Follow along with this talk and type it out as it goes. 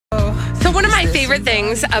So one of my favorite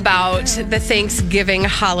things about the Thanksgiving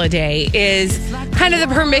holiday is kind of the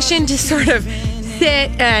permission to sort of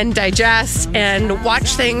sit and digest and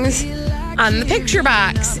watch things on the picture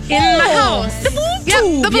box in my house. The boob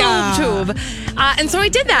tube. The boob tube. And so I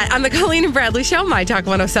did that on the Colleen and Bradley Show, My Talk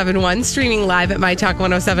 1071, streaming live at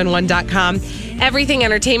mytalk1071.com. Everything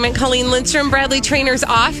Entertainment. Colleen Lindstrom, Bradley Trainer's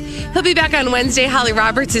off. He'll be back on Wednesday. Holly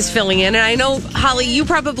Roberts is filling in. And I know, Holly, you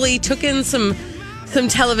probably took in some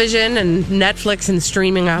television and Netflix and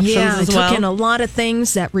streaming options as well. Yeah, I took in a lot of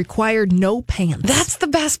things that required no pants. That's the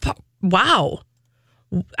best part. Wow.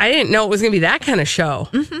 I didn't know it was going to be that kind of show.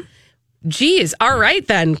 Mm-hmm. Geez. All right,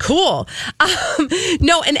 then. Cool.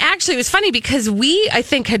 No, and actually, it was funny because we, I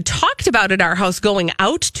think, had talked about at our house going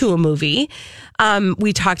out to a movie.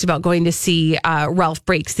 We talked about going to see Ralph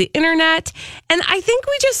Breaks the Internet. And I think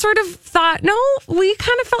we just sort of thought, no, we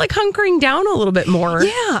kind of felt like hunkering down a little bit more.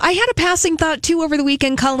 Yeah, I had a passing thought, too, over the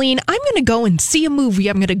weekend, Colleen. I'm going to go and see a movie.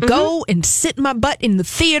 I'm going to go and sit my butt in the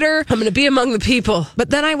theater. I'm going to be among the people. But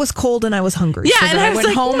then I was cold and I was hungry. Yeah, so and I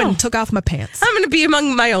went home and took off my pants. I'm going to be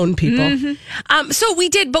among my own people. Mm-hmm. So we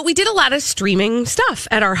did a lot of streaming stuff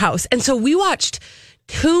at our house. And so we watched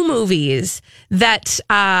 2 movies that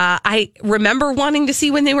I remember wanting to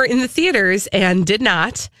see when they were in the theaters and did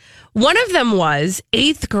not. One of them was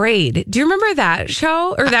 8th Grade. Do you remember that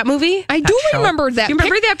show or that movie? I do remember that. Do you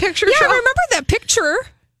remember that picture show? Yeah, I remember that picture.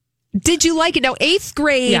 Did you like it? Now, 8th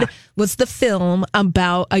Grade was the film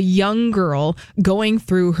about a young girl going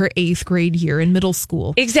through her 8th grade year in middle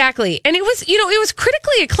school. Exactly. And it was, it was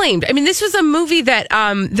critically acclaimed. I mean, this was a movie that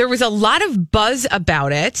there was a lot of buzz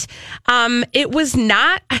about it. It was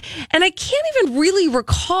not, and I can't even really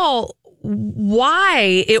recall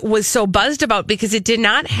why it was so buzzed about because it did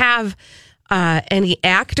not have any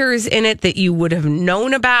actors in it that you would have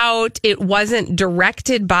known about. It wasn't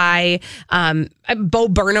directed by Bo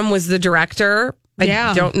Burnham was the director.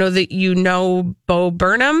 I don't know that you know Bo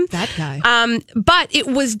Burnham. That guy. But it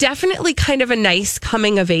was definitely kind of a nice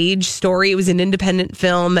coming of age story. It was an independent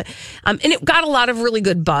film. And it got a lot of really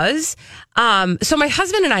good buzz. So my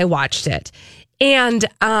husband and I watched it. And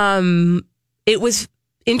it was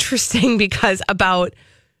interesting because about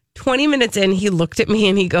 20 minutes in, he looked at me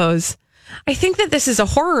and he goes, I think that this is a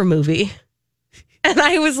horror movie. And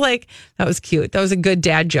I was like, that was cute. That was a good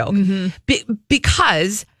dad joke. Mm-hmm.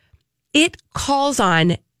 Because it calls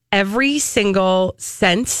on every single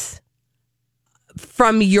sense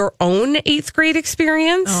from your own 8th grade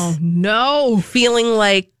experience. Oh, no. Feeling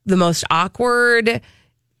like the most awkward,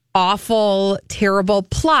 awful, terrible,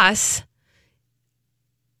 plus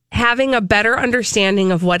having a better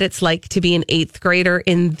understanding of what it's like to be an 8th grader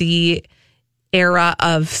in the era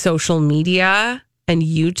of social media and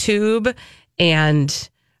YouTube and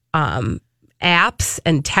apps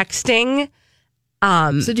and texting.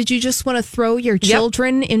 So did you just want to throw your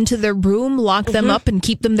children into their room, lock them up, and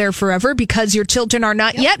keep them there forever because your children are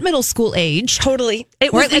not yet middle school age? Totally.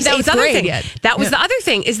 That was the other thing. That was the other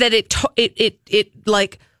thing is that it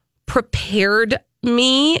like prepared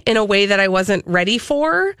me in a way that I wasn't ready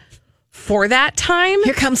for that time.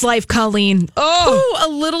 Here comes life, Colleen. Oh, a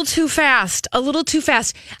little too fast. A little too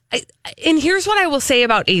fast. And here's what I will say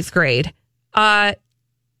about 8th grade.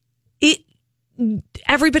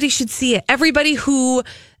 Everybody should see it. Everybody who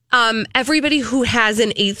has an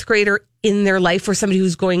 8th grader in their life or somebody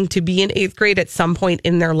who's going to be in 8th grade at some point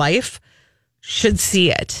in their life should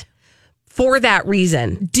see it for that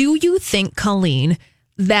reason. Do you think, Colleen,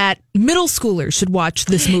 that middle schoolers should watch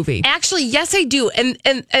this movie? Actually, yes, I do. And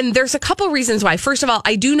there's a couple reasons why. First of all,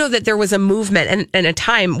 I do know that there was a movement and a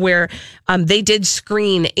time where they did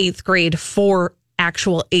screen 8th grade for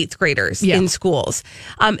actual 8th graders in schools.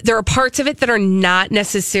 There are parts of it that are not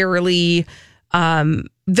necessarily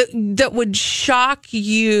that would shock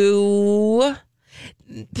you.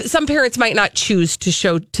 Some parents might not choose to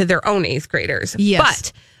show to their own 8th graders. Yes.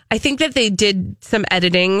 But I think that they did some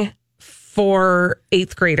editing for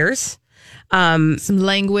 8th graders. Some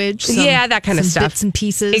language. That kind of stuff. Bits and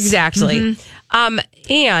pieces. Exactly. Mm-hmm.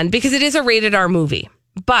 And because it is a rated R movie.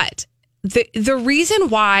 But the reason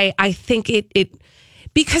why I think it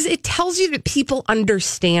because it tells you that people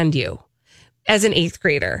understand you as an 8th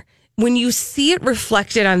grader. When you see it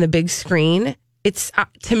reflected on the big screen, it's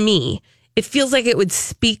to me, it feels like it would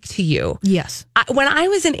speak to you. Yes. When I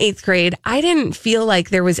was in 8th grade, I didn't feel like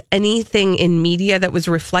there was anything in media that was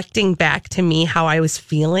reflecting back to me how I was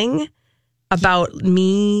feeling about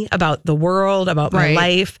me, about the world, about my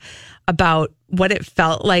life, about what it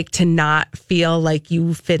felt like to not feel like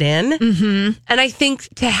you fit in. Mm-hmm. And I think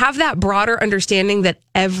to have that broader understanding that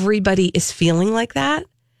everybody is feeling like that,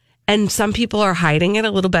 and some people are hiding it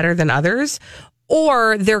a little better than others,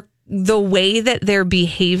 or they're the way that they're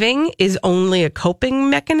behaving is only a coping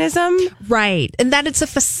mechanism. Right. And that it's a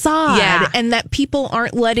facade. Yeah. And that people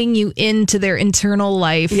aren't letting you into their internal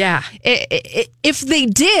life. Yeah. If they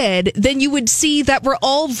did, then you would see that we're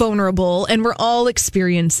all vulnerable and we're all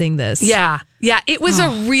experiencing this. Yeah. Yeah. It was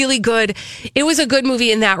a good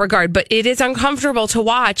movie in that regard, but it is uncomfortable to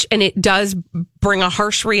watch and it does bring a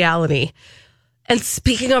harsh reality. And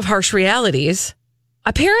speaking of harsh realities,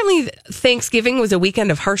 apparently Thanksgiving was a weekend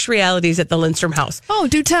of harsh realities at the Lindstrom house. Oh,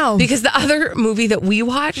 do tell. Because the other movie that we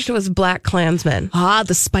watched was Blackkklansman.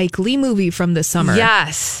 The Spike Lee movie from this summer.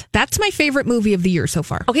 Yes. That's my favorite movie of the year so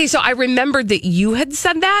far. Okay, so I remembered that you had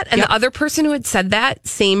said that, and the other person who had said that,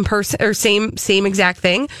 same person or same exact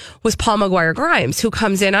thing, was Paul McGuire Grimes, who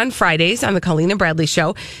comes in on Fridays on the Colleen and Bradley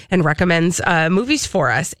show and recommends movies for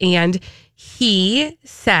us. And he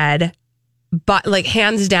said, but like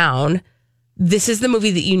hands down, this is the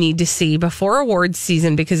movie that you need to see before awards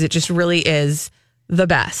season because it just really is the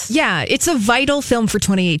best. Yeah, it's a vital film for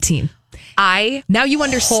 2018. Now you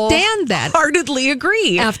understand that. Wholeheartedly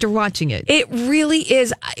agree. After watching it. It really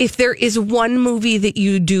is. If there is one movie that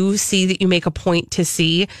you do see that you make a point to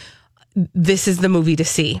see, this is the movie to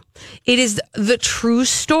see. It is the true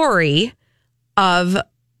story of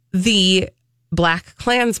the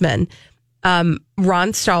Blackkklansman, Ron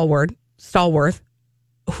Stallworth,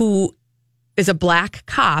 who is a black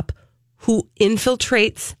cop who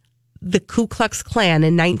infiltrates the Ku Klux Klan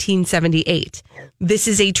in 1978. This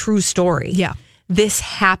is a true story. Yeah. This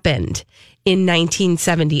happened in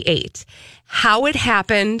 1978. How it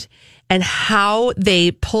happened and how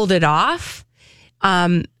they pulled it off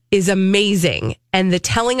is amazing. And the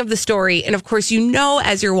telling of the story, and of course,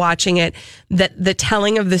 as you're watching it, that the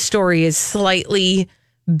telling of the story is slightly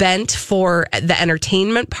bent for the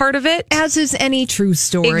entertainment part of it. As is any true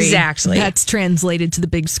story. Exactly. That's translated to the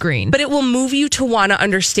big screen. But it will move you to want to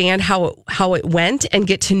understand how it went and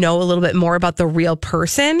get to know a little bit more about the real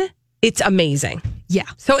person. It's amazing. Yeah.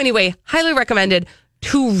 So anyway, highly recommended.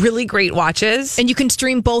 2 really great watches. And you can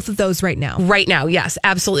stream both of those right now. Right now, yes,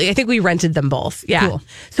 absolutely. I think we rented them both. Yeah. Cool.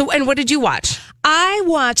 So, and what did you watch? I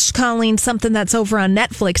watched, Colleen, something that's over on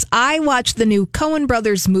Netflix. I watched the new Coen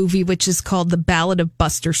Brothers movie, which is called The Ballad of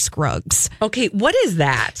Buster Scruggs. Okay, what is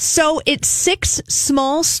that? So it's 6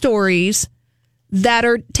 small stories that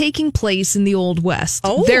are taking place in the Old West.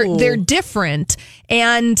 Oh. They're different.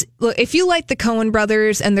 And look, if you like the Coen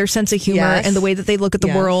brothers and their sense of humor and the way that they look at the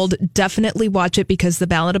world, definitely watch it because The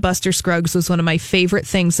Ballad of Buster Scruggs was one of my favorite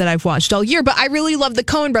things that I've watched all year. But I really love the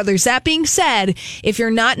Coen brothers. That being said, if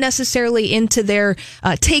you're not necessarily into their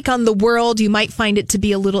take on the world, you might find it to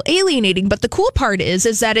be a little alienating. But the cool part is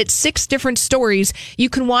that it's 6 different stories. You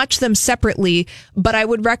can watch them separately, but I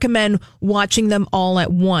would recommend watching them all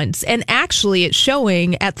at once. And actually, it's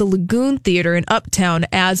showing at the Lagoon Theater in Uptown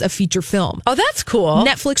as a feature film. Oh, that's cool.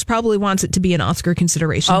 Netflix probably wants it to be an Oscar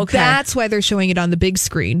consideration. Okay. That's why they're showing it on the big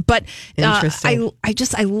screen. But interesting.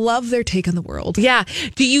 I love their take on the world. Yeah.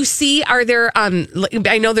 Do you see, are there,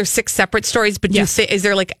 I know there's 6 separate stories, but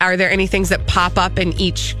are there any things that pop up in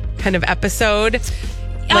each kind of episode?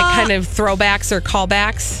 Like kind of throwbacks or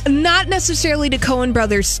callbacks? Not necessarily to Coen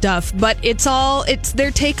Brothers stuff, but it's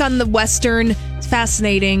their take on the Western. It's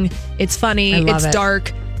fascinating. It's funny. It's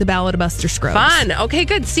dark. The Ballad of Buster Scruggs. Fun. Okay,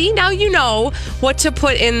 good. See, now you know what to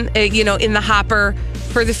put in the hopper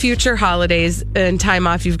for the future holidays and time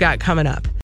off you've got coming up.